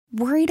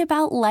Worried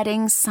about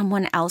letting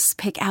someone else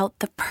pick out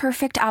the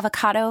perfect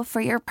avocado for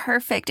your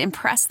perfect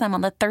impress them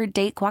on the third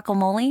date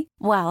guacamole?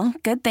 Well,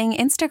 good thing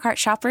Instacart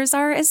shoppers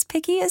are as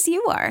picky as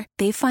you are.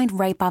 They find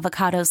ripe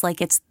avocados like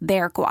it's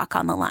their guac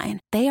on the line.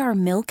 They are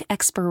milk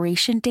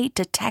expiration date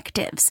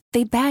detectives.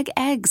 They bag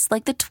eggs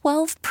like the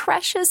 12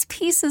 precious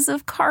pieces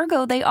of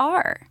cargo they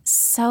are.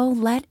 So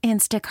let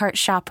Instacart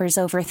shoppers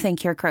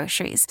overthink your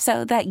groceries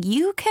so that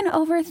you can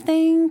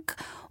overthink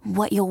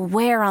what you'll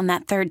wear on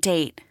that third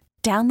date.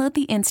 Download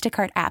the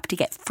Instacart app to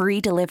get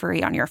free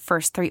delivery on your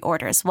first 3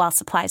 orders while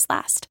supplies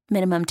last.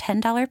 Minimum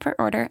 $10 per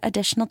order.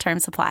 Additional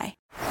terms apply.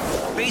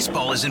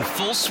 Baseball is in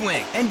full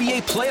swing.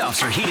 NBA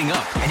playoffs are heating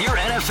up, and your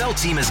NFL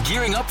team is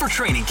gearing up for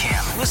training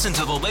camp. Listen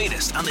to the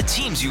latest on the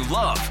teams you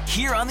love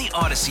here on the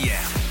Odyssey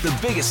app. The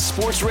biggest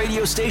sports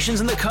radio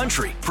stations in the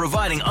country,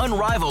 providing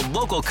unrivaled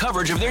local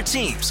coverage of their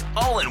teams,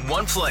 all in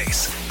one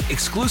place.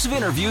 Exclusive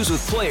interviews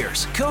with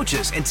players,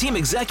 coaches, and team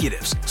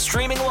executives,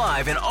 streaming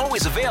live and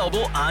always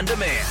available on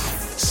demand.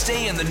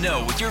 Stay in the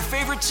know with your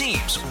favorite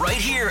teams right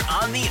here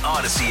on the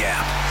Odyssey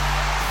app.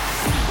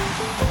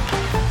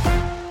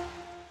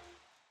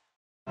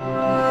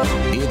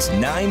 It's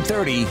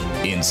 9:30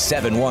 in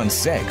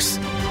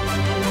 716.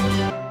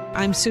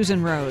 I'm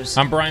Susan Rose.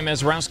 I'm Brian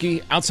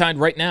Mazurowski. Outside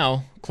right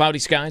now, cloudy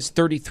skies,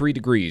 33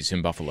 degrees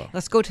in Buffalo.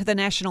 Let's go to the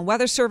National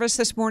Weather Service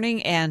this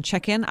morning and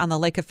check in on the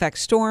lake effect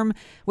storm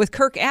with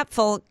Kirk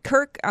Apfel.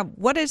 Kirk,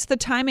 what is the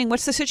timing?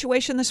 What's the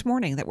situation this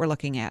morning that we're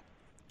looking at?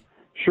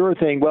 Sure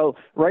thing. Well,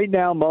 right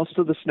now, most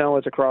of the snow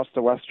is across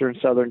the western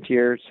southern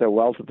tier, so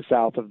well to the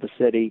south of the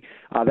city.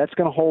 That's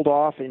going to hold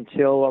off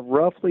until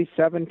roughly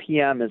 7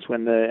 p.m. is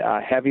when the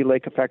heavy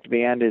lake effect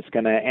band is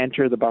going to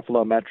enter the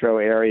Buffalo metro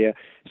area,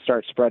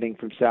 start spreading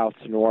from south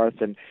to north.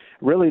 And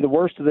really the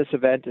worst of this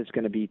event is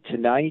going to be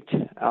tonight,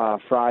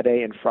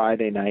 Friday, and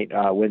Friday night,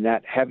 when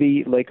that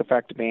heavy lake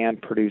effect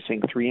band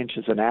producing 3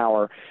 inches an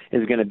hour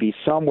is going to be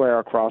somewhere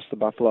across the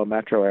Buffalo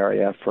metro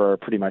area for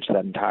pretty much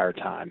that entire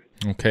time.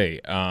 Okay,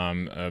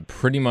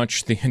 pretty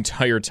much the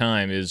entire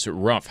time is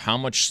rough. How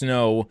much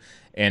snow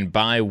and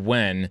by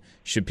when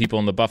should people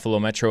in the Buffalo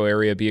metro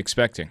area be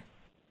expecting?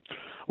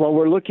 Well,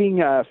 we're looking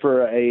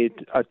for a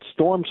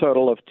storm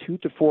total of 2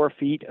 to 4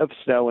 feet of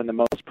snow in the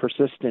most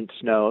persistent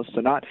snow.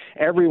 So not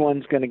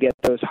everyone's going to get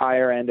those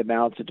higher end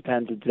amounts. It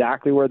depends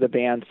exactly where the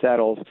band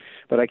settles.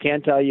 But I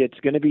can tell you it's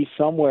going to be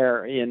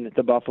somewhere in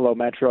the Buffalo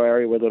metro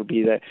area, whether it'll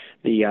be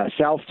the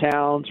south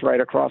towns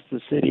right across the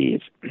city.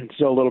 It's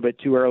still a little bit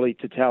too early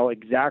to tell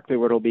exactly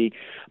where it'll be.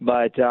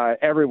 But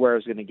everywhere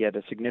is going to get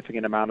a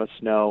significant amount of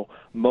snow.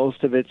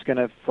 Most of it's going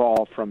to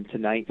fall from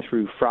tonight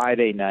through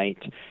Friday night.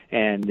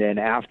 And then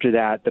after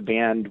that, the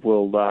band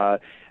will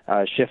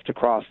shift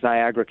across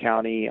Niagara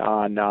County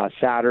on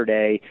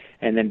Saturday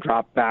and then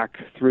drop back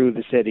through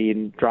the city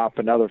and drop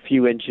another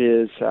few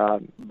inches,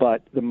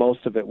 but the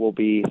most of it will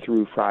be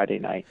through Friday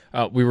night.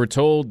 We were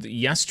told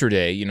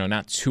yesterday,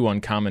 not too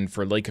uncommon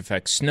for lake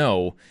effect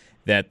snow,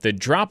 that the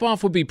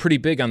drop-off would be pretty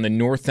big on the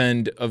north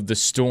end of the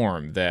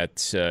storm,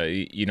 that,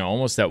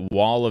 almost that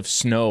wall of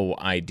snow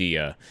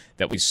idea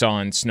that we saw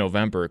in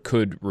November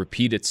could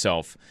repeat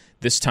itself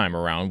this time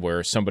around,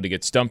 where somebody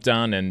gets dumped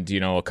on and,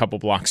 a couple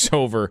blocks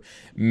over,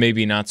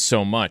 maybe not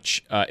so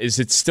much. Is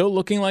it still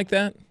looking like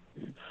that?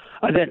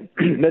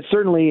 That's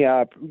certainly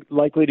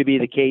likely to be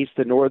the case.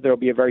 The north, there'll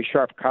be a very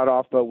sharp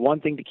cutoff, but one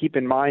thing to keep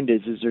in mind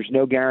is there's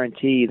no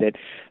guarantee that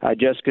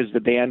just because the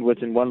band was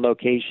in one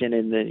location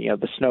in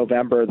the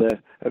Snowvember, the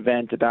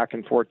event back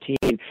in 14,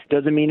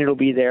 doesn't mean it'll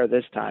be there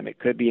this time. It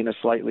could be in a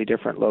slightly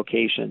different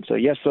location. So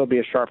yes, there'll be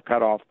a sharp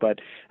cutoff, but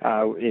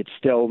it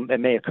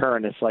may occur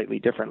in a slightly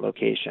different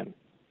location.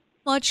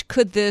 How much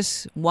could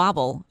this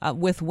wobble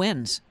with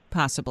winds,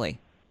 possibly?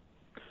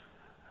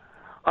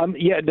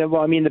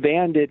 The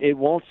band, it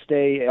won't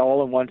stay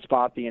all in one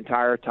spot the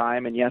entire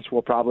time, and yes,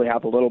 we'll probably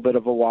have a little bit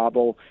of a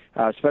wobble,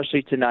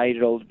 especially tonight.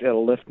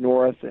 It'll lift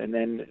north and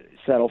then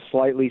settle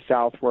slightly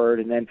southward,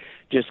 and then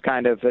just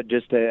kind of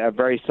a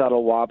very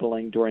subtle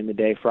wobbling during the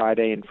day,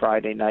 Friday and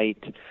Friday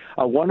night.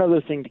 One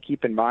other thing to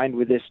keep in mind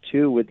with this,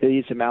 too, with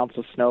these amounts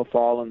of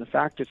snowfall and the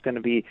fact it's going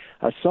to be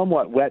a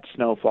somewhat wet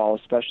snowfall,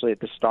 especially at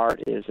the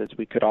start, is as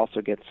we could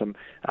also get some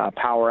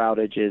power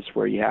outages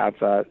where you have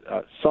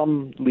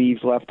some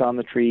leaves left on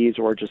the trees,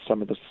 or just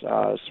some of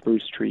the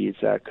spruce trees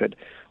could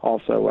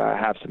also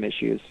have some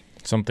issues.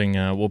 Something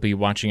we'll be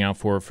watching out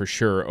for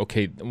sure.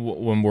 Okay,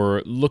 when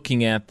we're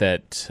looking at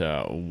that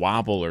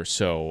wobble or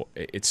so,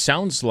 it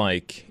sounds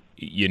like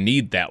you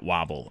need that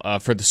wobble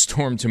for the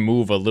storm to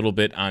move a little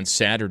bit on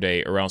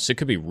Saturday, or else it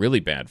could be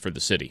really bad for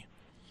the city.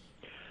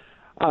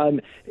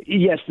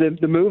 Yes,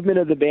 the movement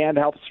of the band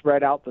helps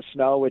spread out the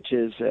snow, which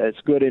is it's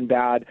good and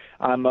bad.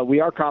 We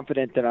are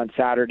confident that on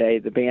Saturday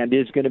the band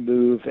is going to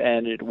move,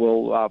 and it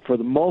will, for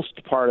the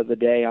most part of the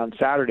day on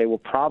Saturday, will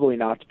probably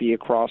not be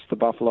across the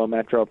Buffalo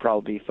metro,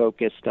 probably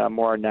focused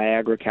more in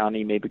Niagara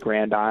County, maybe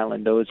Grand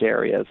Island, those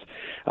areas.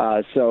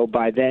 So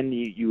by then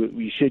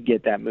you should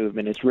get that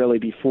movement. It's really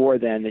before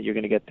then that you're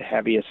going to get the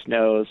heaviest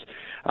snows.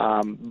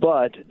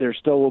 But there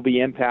still will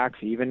be impacts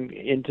even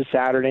into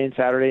Saturday and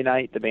Saturday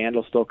night. The band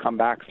will still come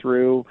back back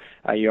through.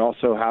 You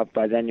also have,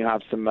 by then you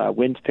have some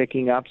winds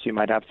picking up, so you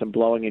might have some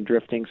blowing and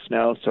drifting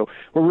snow. So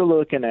we're really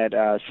looking at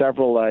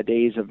several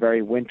days of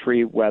very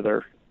wintry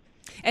weather.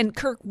 And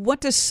Kirk, what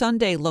does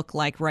Sunday look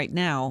like right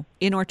now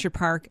in Orchard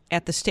Park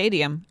at the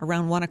stadium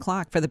around 1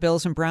 o'clock for the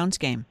Bills and Browns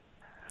game?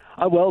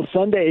 Well,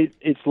 Sunday,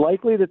 it's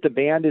likely that the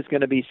band is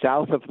going to be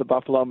south of the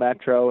Buffalo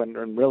Metro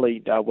and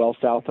really well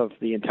south of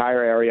the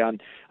entire area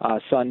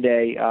on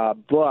Sunday.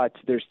 But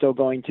there's still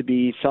going to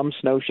be some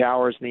snow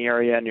showers in the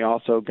area, and you're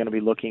also going to be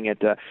looking at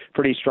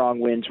pretty strong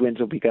winds. Winds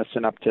will be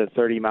gusting up to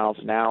 30 miles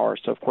an hour.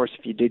 So, of course,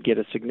 if you did get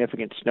a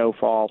significant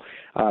snowfall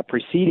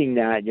preceding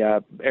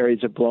that,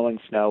 areas of blowing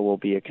snow will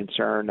be a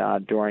concern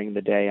during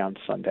the day on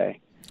Sunday.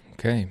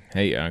 Okay.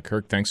 Hey,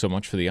 Kirk, thanks so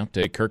much for the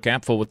update. Kirk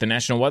Apfel with the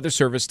National Weather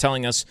Service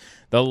telling us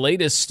the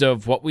latest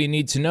of what we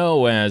need to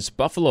know as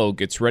Buffalo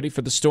gets ready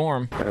for the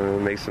storm. I'm going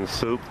to make some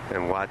soup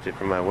and watch it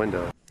from my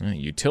window.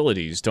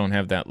 Utilities don't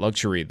have that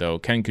luxury, though.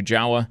 Ken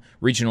Kujawa,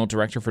 Regional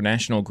Director for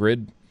National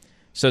Grid,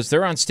 says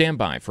they're on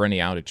standby for any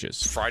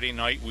outages. Friday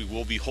night, we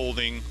will be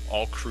holding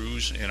all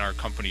crews in our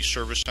company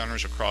service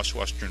centers across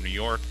western New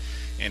York.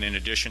 And in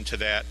addition to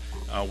that,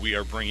 we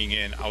are bringing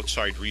in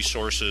outside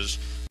resources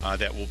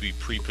that will be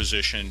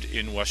pre-positioned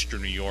in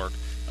western New York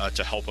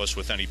to help us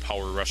with any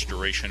power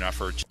restoration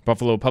efforts.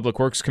 Buffalo Public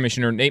Works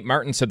Commissioner Nate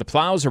Martin said the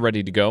plows are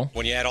ready to go.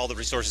 When you add all the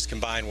resources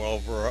combined, we're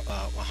over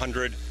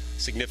 100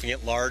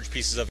 significant large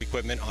pieces of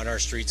equipment on our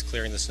streets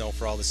clearing the snow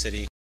for all the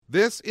city.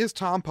 This is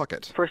Tom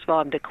Puckett. First of all,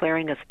 I'm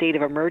declaring a state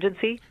of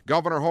emergency.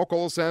 Governor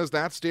Hochul says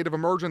that state of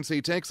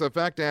emergency takes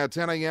effect at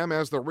 10 a.m.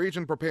 as the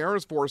region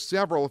prepares for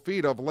several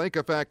feet of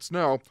lake-effect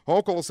snow.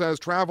 Hochul says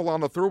travel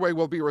on the thruway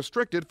will be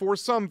restricted for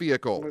some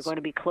vehicles. We're going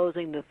to be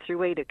closing the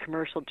thruway to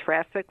commercial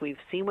traffic. We've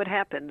seen what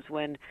happens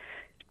when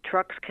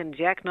trucks can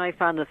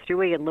jackknife on the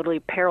thruway and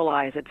literally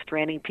paralyze it,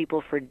 stranding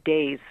people for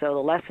days. So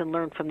the lesson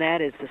learned from that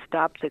is to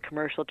stop the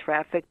commercial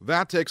traffic.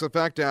 That takes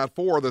effect at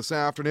 4 this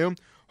afternoon.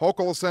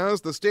 Hochul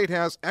says the state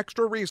has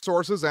extra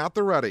resources at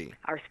the ready.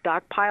 Our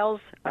stockpiles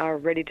are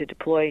ready to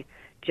deploy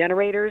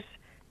generators.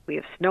 We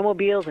have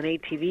snowmobiles and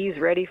ATVs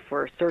ready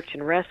for search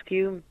and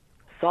rescue.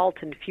 Salt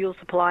and fuel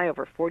supply,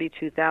 over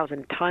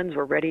 42,000 tons.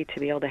 We're ready to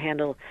be able to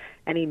handle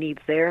any needs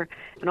there.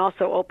 And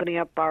also opening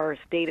up our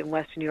state and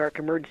Western New York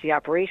emergency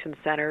operations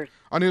centers.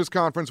 A news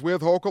conference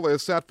with Hochul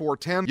is set for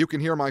 10. You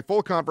can hear my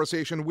full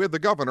conversation with the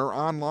governor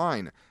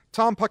online.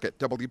 Tom Puckett,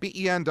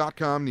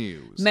 WBEN.com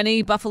News.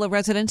 Many Buffalo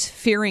residents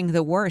fearing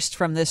the worst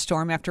from this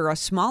storm after a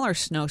smaller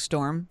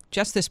snowstorm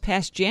just this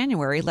past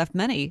January left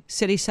many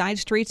city side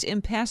streets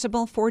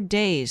impassable for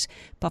days.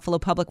 Buffalo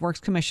Public Works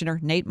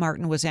Commissioner Nate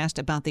Martin was asked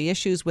about the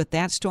issues with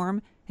that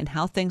storm and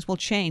how things will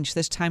change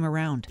this time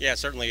around. Yeah,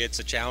 certainly it's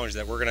a challenge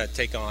that we're going to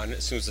take on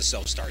as soon as the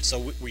snow starts.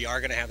 So we are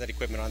going to have that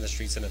equipment on the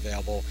streets and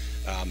available.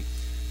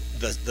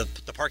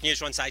 The parking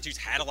issue on side streets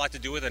had a lot to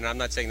do with it, and I'm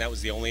not saying that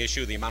was the only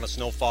issue. The amount of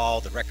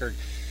snowfall, the record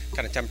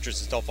kind of temperatures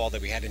and snowfall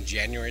that we had in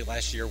January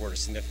last year were a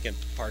significant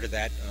part of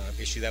that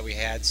issue that we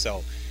had.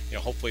 So,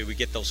 hopefully we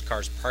get those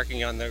cars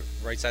parking on the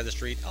right side of the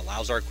street,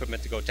 allows our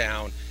equipment to go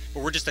down,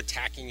 but we're just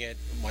attacking it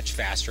much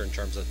faster in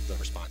terms of the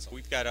response.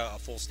 We've got a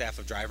full staff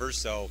of drivers,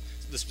 so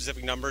the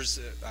specific numbers,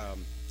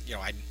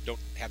 I don't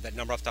have that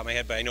number off the top of my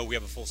head, but I know we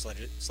have a full slate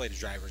of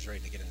drivers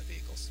ready to get in the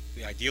vehicles.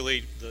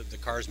 Ideally, the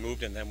cars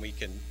moved and then we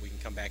can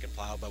come back and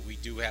plow, but we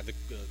do have the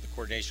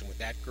coordination with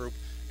that group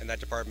and that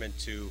department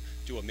to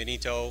do a mini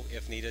tow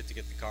if needed to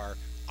get the car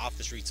off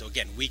the street. So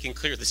again, we can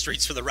clear the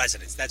streets for the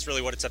residents. That's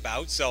really what it's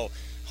about. So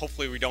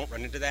hopefully we don't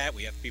run into that.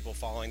 We have people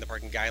following the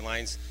parking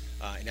guidelines.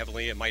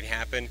 Inevitably it might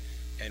happen,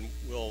 and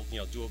we'll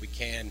do what we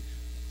can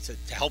to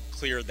help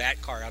clear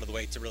that car out of the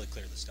way to really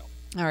clear the snow.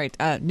 All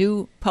right,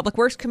 new Public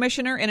Works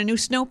Commissioner and a new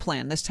snow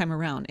plan this time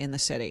around in the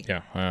city.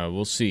 Yeah,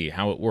 we'll see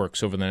how it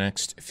works over the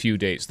next few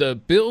days. The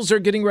Bills are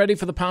getting ready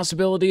for the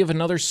possibility of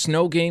another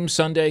snow game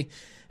Sunday.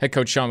 Head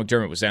coach Sean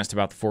McDermott was asked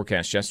about the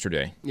forecast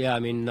yesterday. Yeah,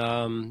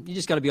 you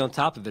just got to be on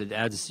top of it. It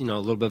adds, a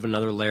little bit of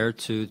another layer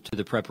to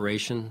the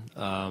preparation.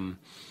 So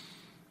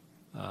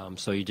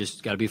you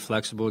just got to be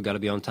flexible, got to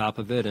be on top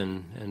of it,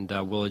 and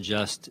we'll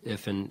adjust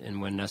if and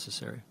when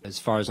necessary. As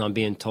far as I'm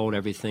being told,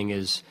 everything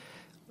is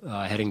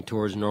heading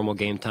towards normal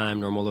game time,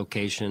 normal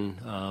location.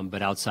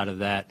 But outside of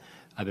that,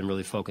 I've been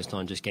really focused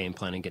on just game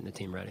planning, getting the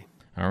team ready.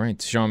 All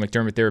right, Sean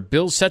McDermott there.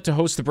 Bills set to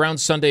host the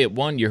Browns Sunday at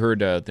 1. You heard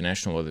the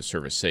National Weather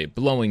Service say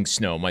blowing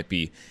snow might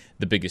be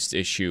the biggest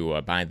issue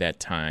by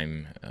that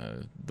time.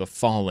 The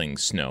falling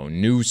snow,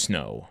 new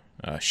snow,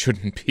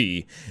 shouldn't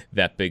be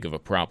that big of a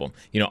problem.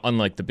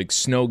 Unlike the big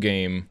snow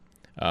game,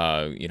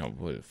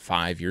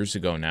 5 years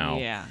ago now.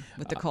 Yeah,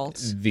 with the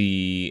Colts.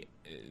 The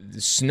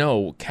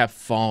snow kept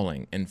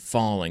falling and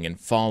falling and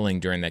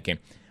falling during that game.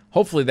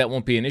 Hopefully that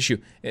won't be an issue.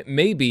 It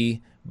may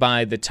be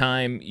by the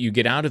time you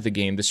get out of the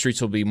game, the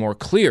streets will be more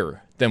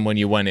clear than when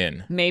you went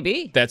in.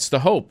 Maybe. That's the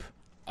hope.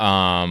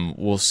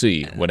 We'll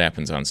see what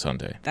happens on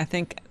Sunday. I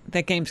think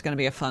That game's going to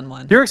be a fun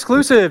one. Your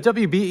exclusive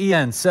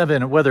WBEN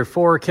 7 weather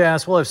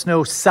forecast. We'll have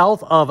snow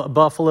south of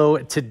Buffalo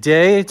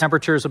today.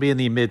 Temperatures will be in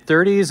the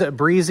mid-30s,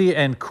 breezy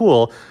and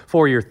cool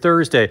for your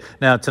Thursday.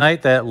 Now,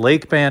 tonight, that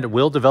lake band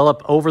will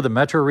develop over the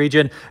metro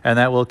region, and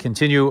that will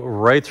continue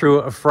right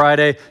through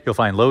Friday. You'll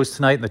find lows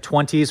tonight in the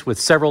 20s with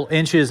several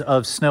inches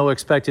of snow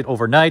expected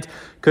overnight.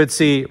 Could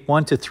see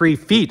 1 to 3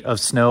 feet of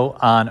snow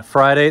on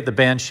Friday. The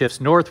band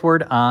shifts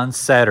northward on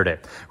Saturday.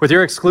 With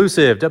your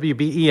exclusive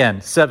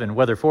WBEN 7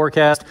 weather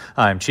forecast,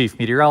 I'm Chief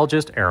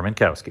Meteorologist Aaron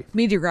Minkowski.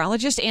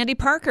 Meteorologist Andy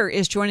Parker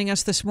is joining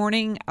us this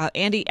morning.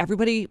 Andy,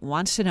 everybody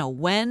wants to know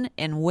when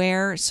and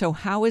where, so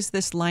how is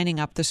this lining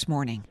up this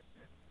morning?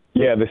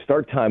 Yeah, the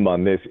start time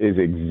on this is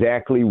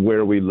exactly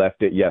where we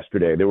left it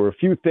yesterday. There were a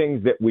few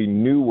things that we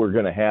knew were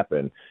going to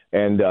happen,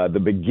 and the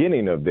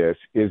beginning of this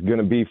is going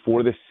to be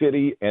for the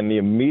city and the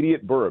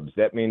immediate burbs.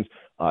 That means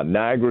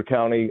Niagara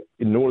County,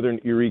 northern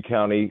Erie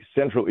County,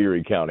 central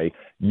Erie County.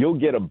 You'll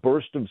get a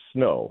burst of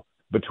snow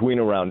between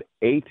around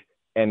 8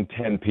 and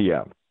 10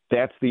 p.m.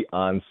 That's the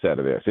onset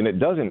of this. And it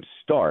doesn't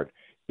start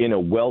in a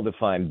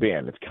well-defined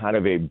band. It's kind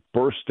of a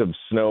burst of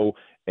snow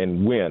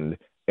and wind,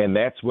 and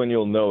that's when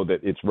you'll know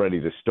that it's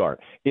ready to start.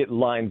 It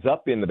lines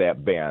up into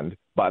that band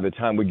by the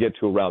time we get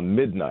to around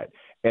midnight,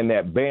 and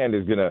that band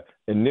is going to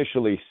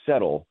initially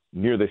settle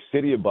near the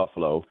city of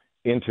Buffalo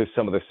into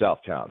some of the south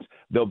towns.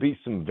 There'll be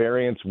some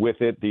variance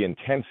with it. The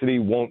intensity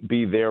won't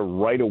be there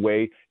right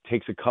away.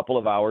 Takes a couple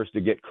of hours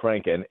to get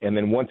cranking, and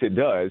then once it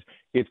does,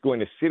 it's going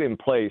to sit in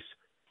place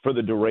for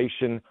the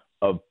duration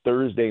of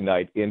Thursday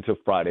night into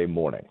Friday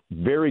morning.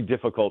 Very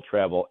difficult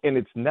travel, and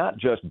it's not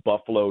just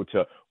Buffalo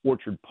to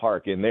Orchard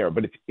Park in there,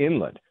 but it's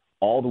inland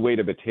all the way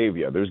to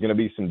Batavia. There's going to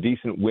be some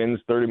decent winds,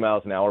 30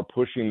 miles an hour,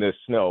 pushing this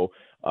snow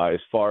as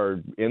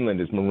far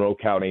inland as Monroe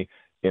County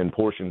and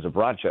portions of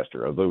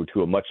Rochester, although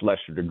to a much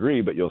lesser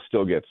degree, but you'll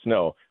still get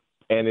snow.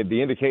 And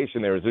the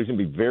indication there is there's going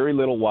to be very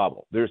little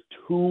wobble. There's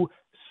two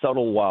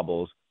subtle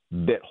wobbles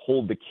that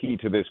hold the key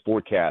to this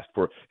forecast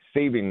for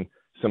saving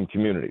some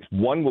communities.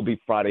 One will be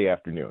Friday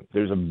afternoon.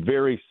 There's a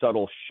very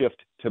subtle shift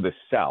to the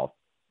south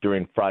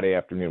during Friday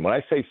afternoon. When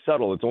I say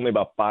subtle, it's only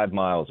about 5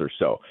 miles or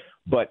so,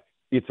 but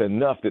it's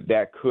enough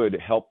that could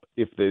help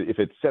if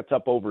it sets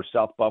up over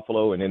South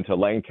Buffalo and into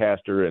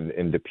Lancaster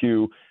and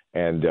Depew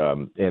and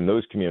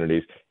those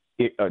communities.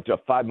 A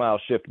 5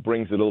 mile shift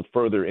brings it a little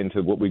further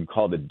into what we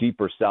call the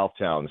deeper south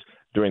towns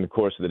during the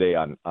course of the day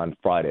on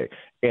Friday.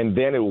 And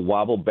then it will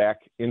wobble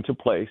back into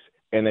place.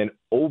 And then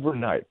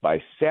overnight,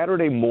 by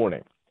Saturday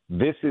morning,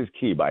 this is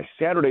key. By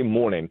Saturday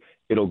morning,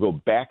 it'll go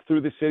back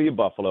through the city of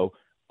Buffalo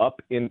up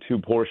into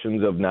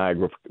portions of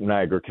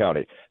Niagara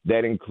County.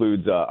 That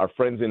includes our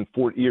friends in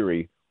Fort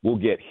Erie will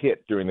get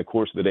hit during the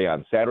course of the day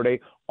on Saturday,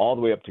 all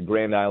the way up to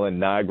Grand Island,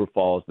 Niagara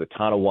Falls, the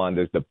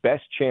Tonawondas. The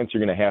best chance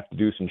you're going to have to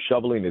do some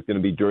shoveling is going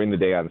to be during the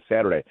day on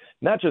Saturday,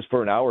 not just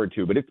for an hour or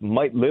two, but it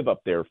might live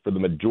up there for the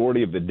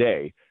majority of the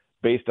day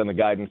based on the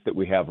guidance that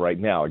we have right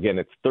now. Again,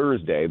 it's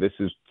Thursday. This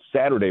is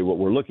Saturday what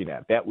we're looking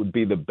at. That would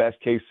be the best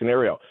case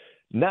scenario.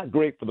 Not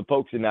great for the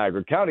folks in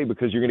Niagara County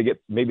because you're going to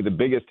get maybe the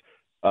biggest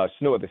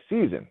snow of the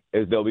season,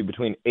 as they'll be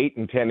between 8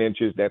 and 10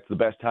 inches. That's the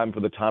best time for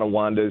the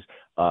Tonawondas.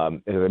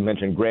 As I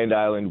mentioned, Grand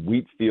Island,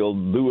 Wheatfield,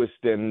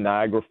 Lewiston,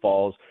 Niagara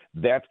Falls.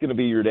 That's going to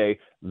be your day.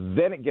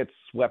 Then it gets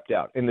swept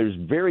out. And there's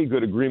very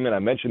good agreement. I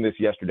mentioned this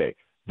yesterday.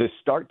 The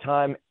start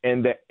time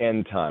and the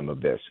end time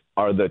of this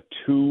are the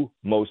two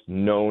most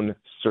known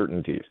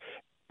certainties.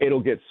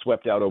 It'll get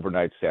swept out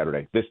overnight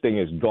Saturday. This thing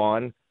is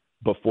gone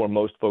before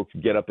most folks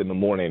get up in the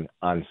morning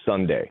on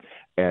Sunday.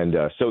 And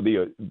so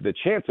the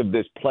chance of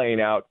this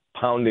playing out,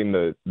 pounding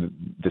the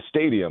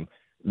stadium,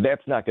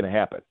 that's not going to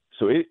happen.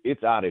 So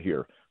it's out of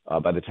here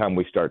by the time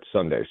we start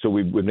Sunday. So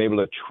we've been able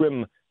to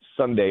trim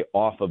Sunday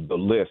off of the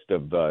list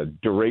of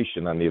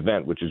duration on the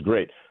event, which is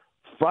great.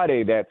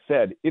 Friday, that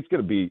said, it's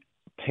going to be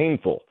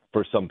painful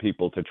for some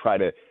people to try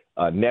to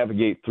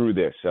navigate through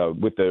this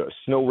with the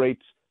snow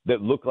rates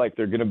that look like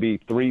they're going to be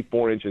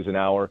 3-4 inches an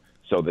hour.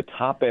 So the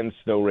top end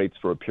snow rates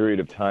for a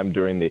period of time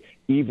during the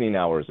evening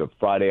hours of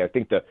Friday. I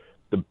think the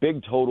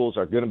big totals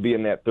are going to be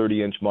in that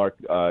 30-inch mark.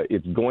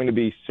 It's going to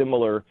be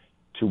similar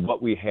to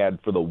what we had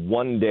for the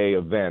one-day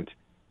event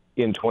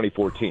in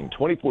 2014.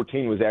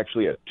 2014 was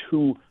actually a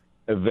 2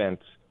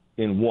 events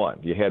in one.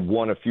 You had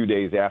one a few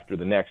days after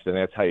the next, and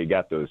that's how you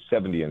got those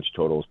 70-inch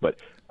totals. But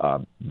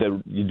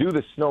you do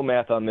the snow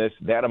math on this,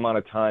 that amount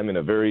of time in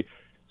a very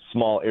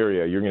small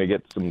area, you're going to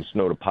get some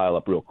snow to pile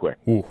up real quick.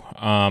 Ooh,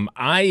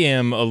 I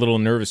am a little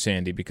nervous,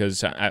 Andy,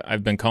 because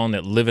I've been calling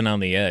it living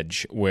on the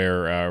edge,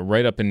 where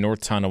right up in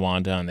North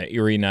Tonawanda on the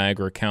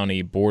Erie-Niagara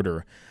County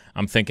border,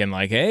 I'm thinking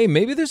like, hey,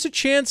 maybe there's a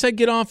chance I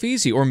get off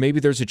easy, or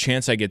maybe there's a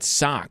chance I get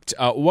socked.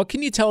 What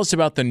can you tell us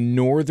about the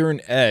northern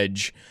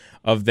edge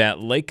of that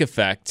lake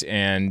effect?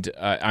 And,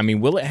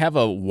 will it have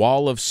a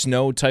wall of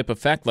snow type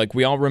effect like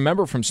we all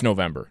remember from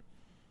Snowvember?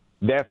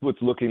 That's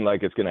what's looking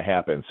like it's going to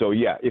happen. So,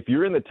 yeah, if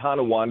you're in the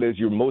Tonawandas,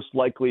 you're most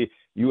likely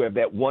you have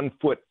that 1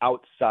 foot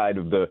outside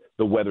of the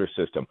weather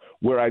system.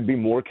 Where I'd be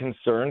more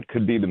concerned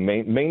could be the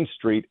main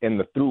street and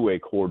the thruway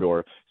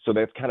corridor. So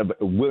that's kind of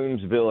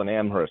Williamsville and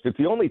Amherst. It's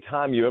the only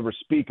time you ever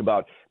speak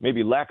about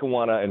maybe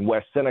Lackawanna and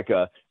West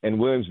Seneca and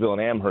Williamsville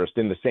and Amherst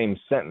in the same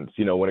sentence,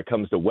 when it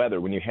comes to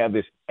weather, when you have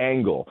this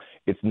angle.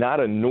 It's not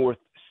a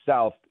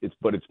north-south,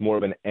 but it's more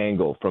of an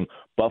angle from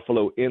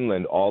Buffalo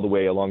inland all the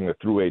way along the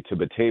thruway to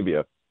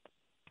Batavia.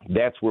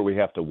 That's where we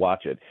have to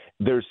watch it.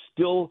 There's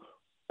still,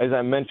 as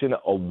I mentioned,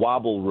 a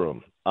wobble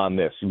room on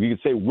this. You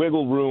could say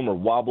wiggle room or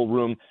wobble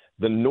room.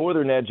 The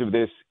northern edge of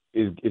this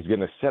is going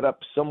to set up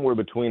somewhere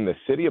between the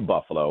city of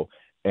Buffalo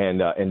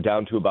and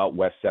down to about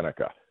West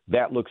Seneca.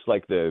 That looks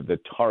like the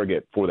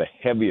target for the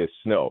heaviest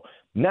snow.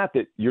 Not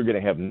that you're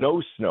going to have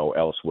no snow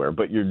elsewhere,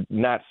 but you're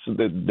not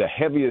the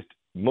heaviest,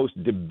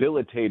 most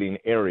debilitating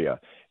area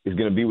is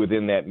going to be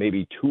within that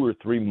maybe 2 or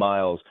 3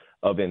 miles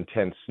of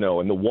intense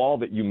snow. And the wall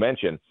that you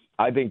mentioned,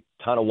 I think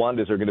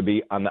Tonawandas are going to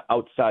be on the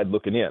outside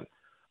looking in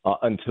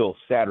until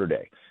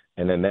Saturday,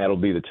 and then that'll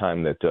be the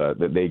time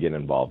that they get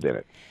involved in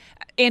it.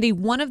 Andy,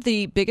 one of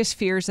the biggest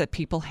fears that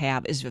people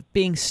have is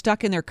being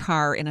stuck in their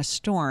car in a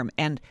storm.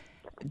 And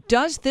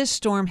does this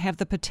storm have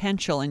the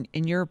potential, in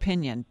your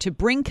opinion, to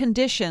bring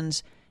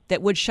conditions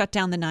that would shut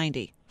down the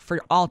 90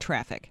 for all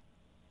traffic?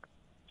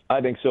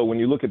 I think so. When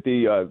you look at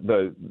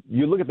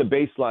you look at the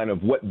baseline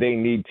of what they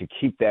need to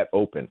keep that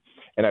open,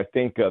 and I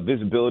think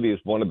visibility is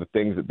one of the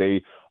things that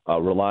they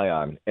rely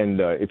on. And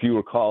if you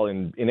recall,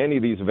 in any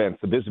of these events,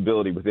 the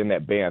visibility within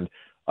that band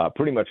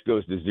pretty much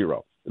goes to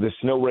zero. The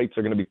snow rates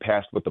are going to be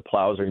past what the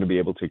plows are going to be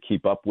able to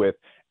keep up with,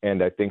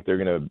 and I think they're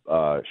going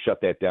to shut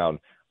that down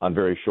on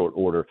very short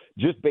order,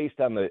 just based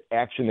on the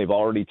action they've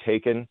already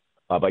taken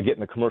by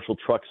getting the commercial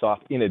trucks off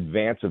in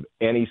advance of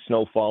any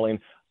snow falling.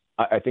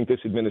 I think this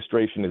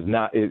administration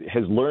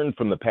has learned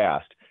from the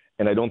past,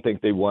 and I don't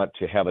think they want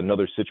to have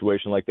another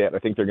situation like that. I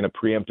think they're going to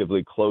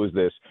preemptively close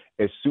this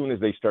as soon as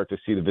they start to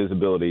see the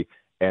visibility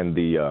and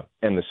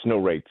the snow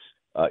rates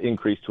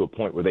increase to a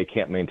point where they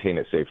can't maintain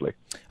it safely.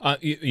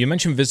 You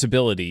mentioned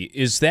visibility.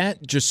 Is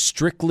that just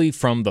strictly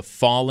from the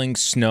falling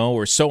snow,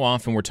 or so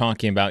often we're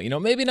talking about,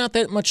 maybe not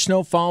that much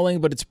snow falling,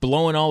 but it's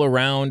blowing all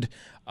around?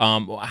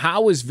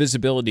 How is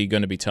visibility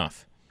going to be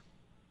tough?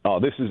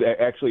 Oh, this is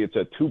actually, it's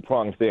a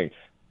two-pronged thing.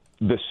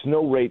 The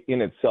snow rate in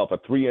itself, a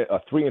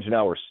 3-inch an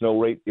hour snow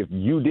rate, if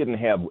you didn't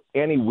have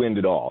any wind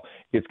at all,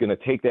 it's going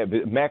to take that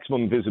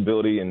maximum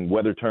visibility in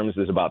weather terms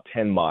is about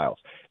 10 miles.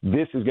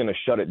 This is going to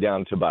shut it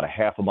down to about a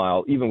half a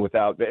mile, even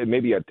without,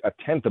 maybe a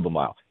tenth of a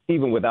mile,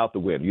 even without the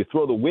wind. You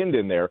throw the wind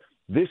in there,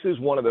 this is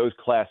one of those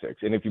classics.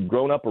 And if you've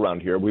grown up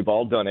around here, we've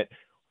all done it.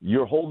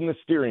 You're holding the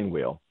steering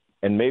wheel,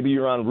 and maybe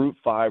you're on Route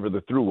 5 or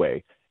the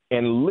Thruway,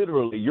 and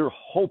literally you're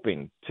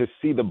hoping to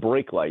see the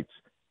brake lights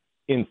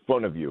in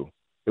front of you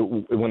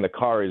when the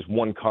car is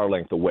one car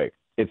length away.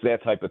 It's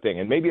that type of thing.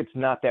 And maybe it's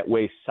not that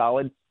way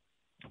solid,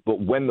 but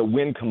when the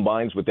wind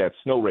combines with that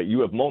snow rate,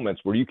 you have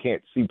moments where you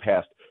can't see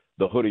past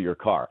the hood of your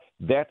car.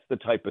 That's the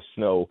type of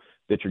snow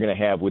that you're going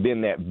to have within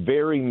that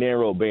very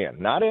narrow band.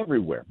 Not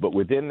everywhere, but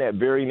within that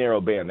very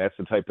narrow band. That's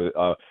the type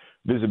of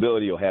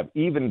visibility you'll have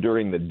even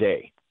during the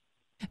day.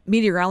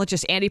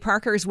 Meteorologist Andy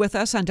Parker is with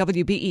us on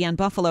WBEN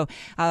Buffalo.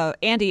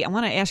 Andy, I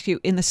want to ask you,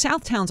 in the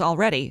South Towns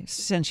already,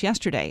 since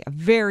yesterday, a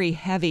very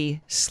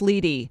heavy,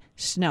 sleety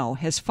snow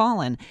has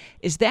fallen.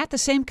 Is that the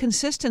same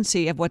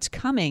consistency of what's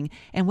coming?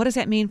 And what does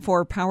that mean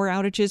for power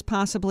outages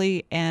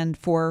possibly and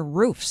for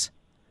roofs?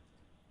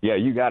 Yeah,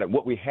 you got it.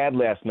 What we had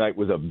last night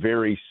was a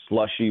very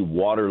slushy,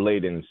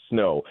 water-laden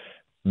snow.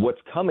 What's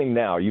coming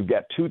now, you've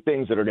got two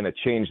things that are going to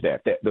change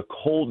that.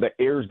 The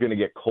air is going to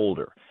get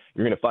colder.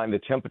 You're going to find the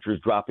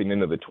temperatures dropping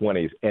into the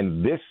 20s,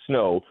 and this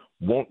snow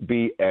won't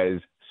be as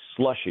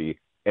slushy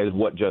as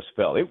what just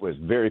fell. It was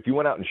if you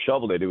went out and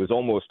shoveled it, it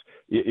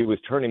was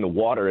turning the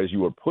water as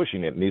you were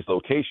pushing it in these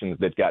locations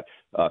that got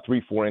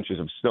 3-4 inches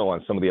of snow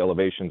on some of the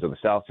elevations of the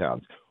South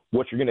Towns.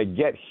 What you're going to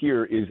get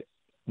here is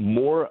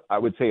more, I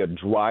would say, a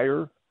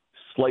drier,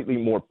 slightly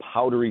more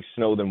powdery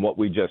snow than what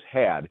we just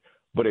had.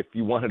 But if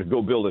you wanted to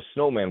go build a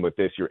snowman with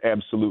this, you're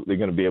absolutely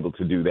going to be able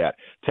to do that.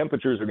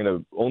 Temperatures are going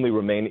to only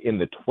remain in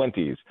the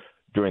 20s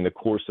during the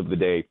course of the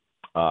day.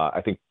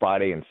 I think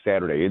Friday and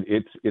Saturday.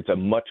 It's a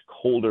much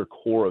colder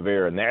core of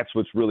air, and that's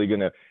what's really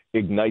going to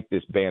ignite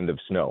this band of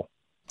snow.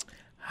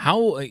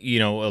 How,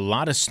 a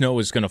lot of snow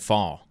is going to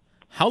fall.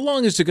 How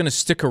long is it going to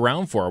stick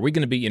around for? Are we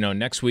going to be,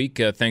 next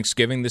week,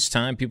 Thanksgiving this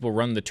time, people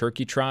run the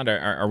turkey trot?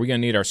 Are we going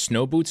to need our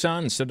snow boots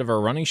on instead of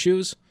our running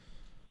shoes?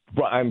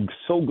 I'm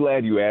so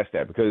glad you asked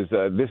that, because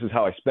this is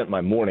how I spent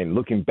my morning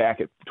looking back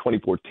at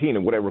 2014.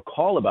 And what I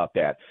recall about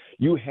that,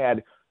 you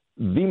had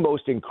the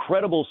most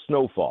incredible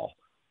snowfall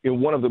in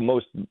one of the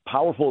most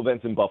powerful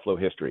events in Buffalo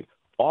history.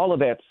 All of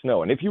that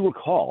snow. And if you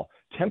recall,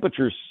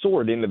 temperatures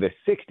soared into the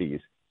 60s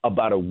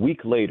about a week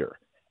later,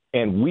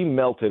 and we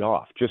melted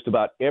off just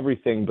about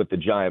everything but the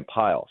giant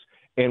piles.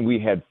 And we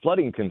had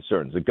flooding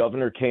concerns. The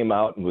governor came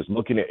out and was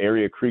looking at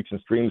area creeks and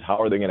streams. How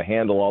are they going to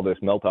handle all this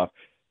melt-off?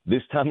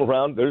 This time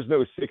around, there's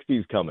no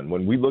 60s coming.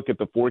 When we look at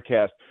the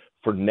forecast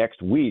for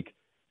next week,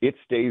 it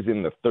stays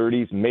in the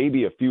 30s,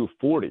 maybe a few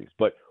 40s.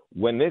 But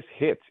when this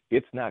hits,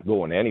 it's not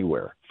going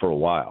anywhere for a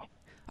while.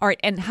 All right,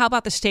 and how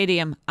about the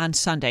stadium on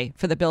Sunday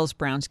for the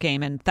Bills-Browns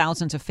game and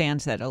thousands of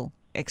fans that are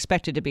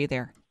expected to be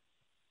there?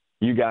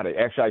 You got it.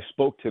 Actually, I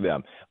spoke to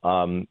them,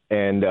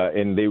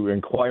 and they were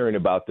inquiring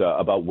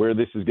about where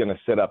this is going to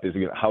set up.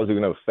 How is it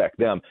going to affect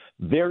them?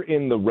 They're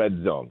in the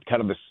red zone, kind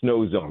of the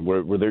snow zone,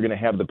 where they're going to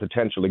have the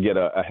potential to get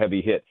a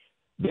heavy hit.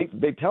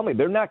 They tell me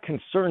they're not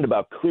concerned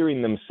about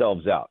clearing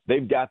themselves out.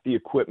 They've got the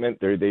equipment.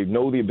 They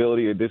know the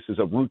ability. This is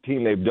a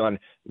routine they've done.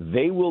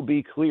 They will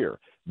be clear.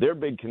 Their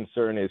big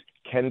concern is,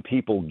 can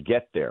people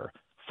get there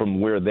from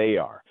where they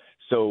are?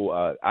 So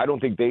I don't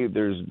think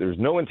there's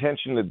no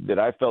intention that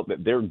I felt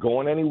that they're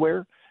going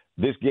anywhere.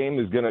 This game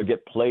is going to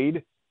get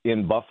played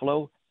in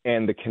Buffalo,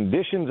 and the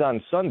conditions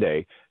on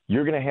Sunday,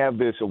 you're going to have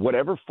this,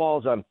 whatever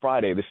falls on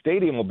Friday, the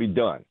stadium will be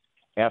done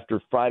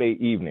after Friday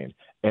evening,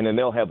 and then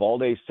they'll have all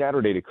day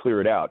Saturday to clear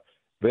it out.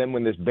 Then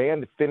when this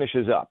band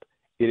finishes up,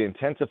 it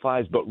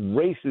intensifies but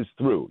races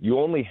through. You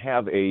only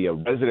have a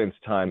residence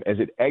time as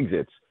it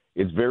exits.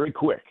 It's very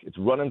quick. It's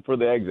running for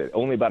the exit,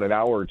 only about an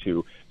hour or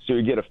two, so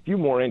you get a few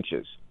more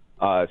inches.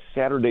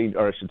 Saturday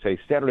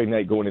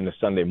night going into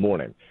Sunday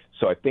morning.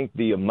 So I think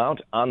the amount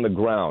on the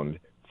ground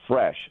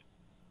fresh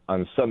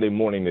on Sunday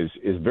morning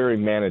is very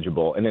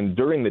manageable. And then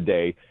during the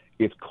day,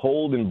 it's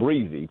cold and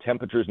breezy,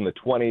 temperatures in the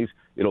 20s.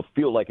 It'll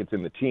feel like it's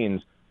in the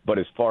teens. But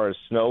as far as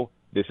snow,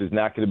 this is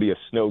not going to be a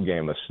snow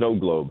game, a snow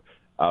globe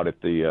out at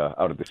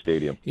the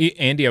stadium.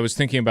 Andy, I was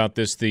thinking about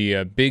this,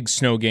 the big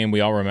snow game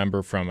we all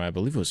remember from, I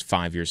believe it was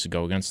 5 years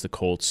ago against the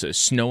Colts,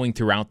 snowing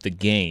throughout the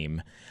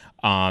game.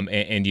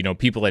 And you know,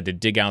 people had to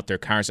dig out their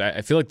cars.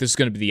 I feel like this is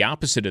going to be the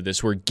opposite of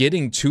this, where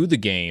getting to the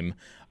game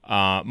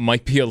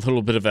might be a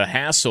little bit of a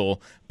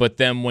hassle, but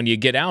then when you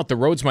get out, the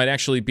roads might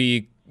actually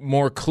be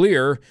more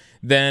clear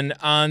than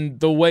on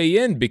the way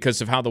in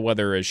because of how the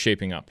weather is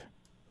shaping up.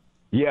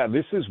 Yeah,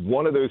 this is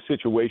one of those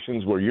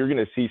situations where you're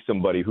going to see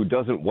somebody who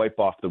doesn't wipe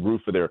off the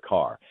roof of their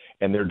car,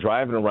 and they're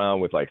driving around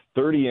with like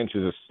 30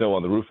 inches of snow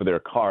on the roof of their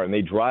car, and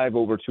they drive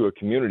over to a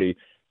community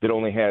that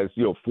only has,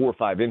 4 or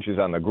 5 inches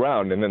on the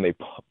ground, and then they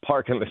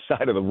park on the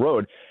side of the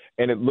road,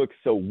 and it looks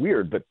so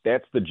weird. But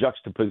that's the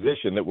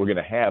juxtaposition that we're going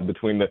to have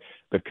between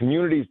the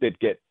communities that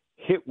get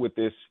hit with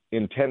this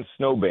intense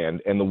snow band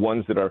and the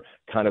ones that are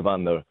kind of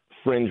on the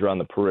fringe or on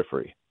the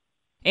periphery.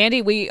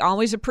 Andy, we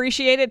always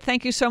appreciate it.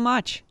 Thank you so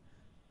much.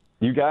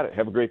 You got it.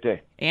 Have a great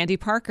day. Andy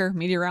Parker,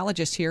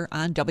 meteorologist here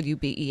on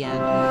WBEN.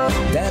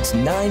 That's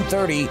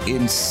 9:30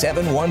 in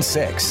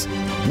 716.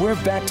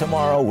 We're back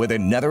tomorrow with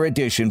another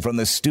edition from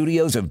the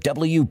studios of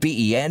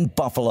WBEN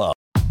Buffalo.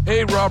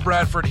 Hey, Rob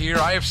Bradford here.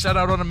 I have set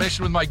out on a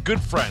mission with my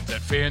good friends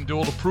at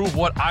FanDuel to prove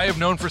what I have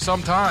known for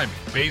some time.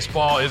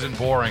 Baseball isn't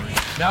boring.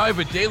 Now I have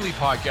a daily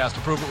podcast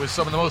to prove it with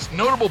some of the most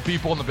notable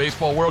people in the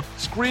baseball world,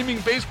 screaming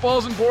baseball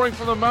isn't boring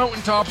from the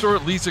mountaintops, or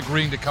at least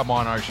agreeing to come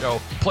on our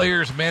show.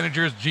 Players,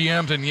 managers,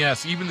 GMs, and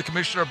yes, even the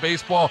commissioner of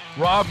baseball,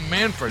 Rob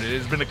Manfred. It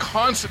has been a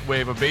constant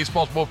wave of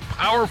baseball's most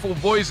powerful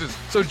voices.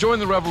 So join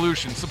the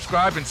revolution.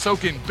 Subscribe and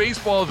soak in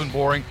Baseball Isn't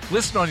Boring.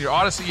 Listen on your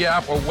Odyssey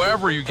app or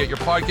wherever you get your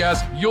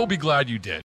podcasts. You'll be glad you did.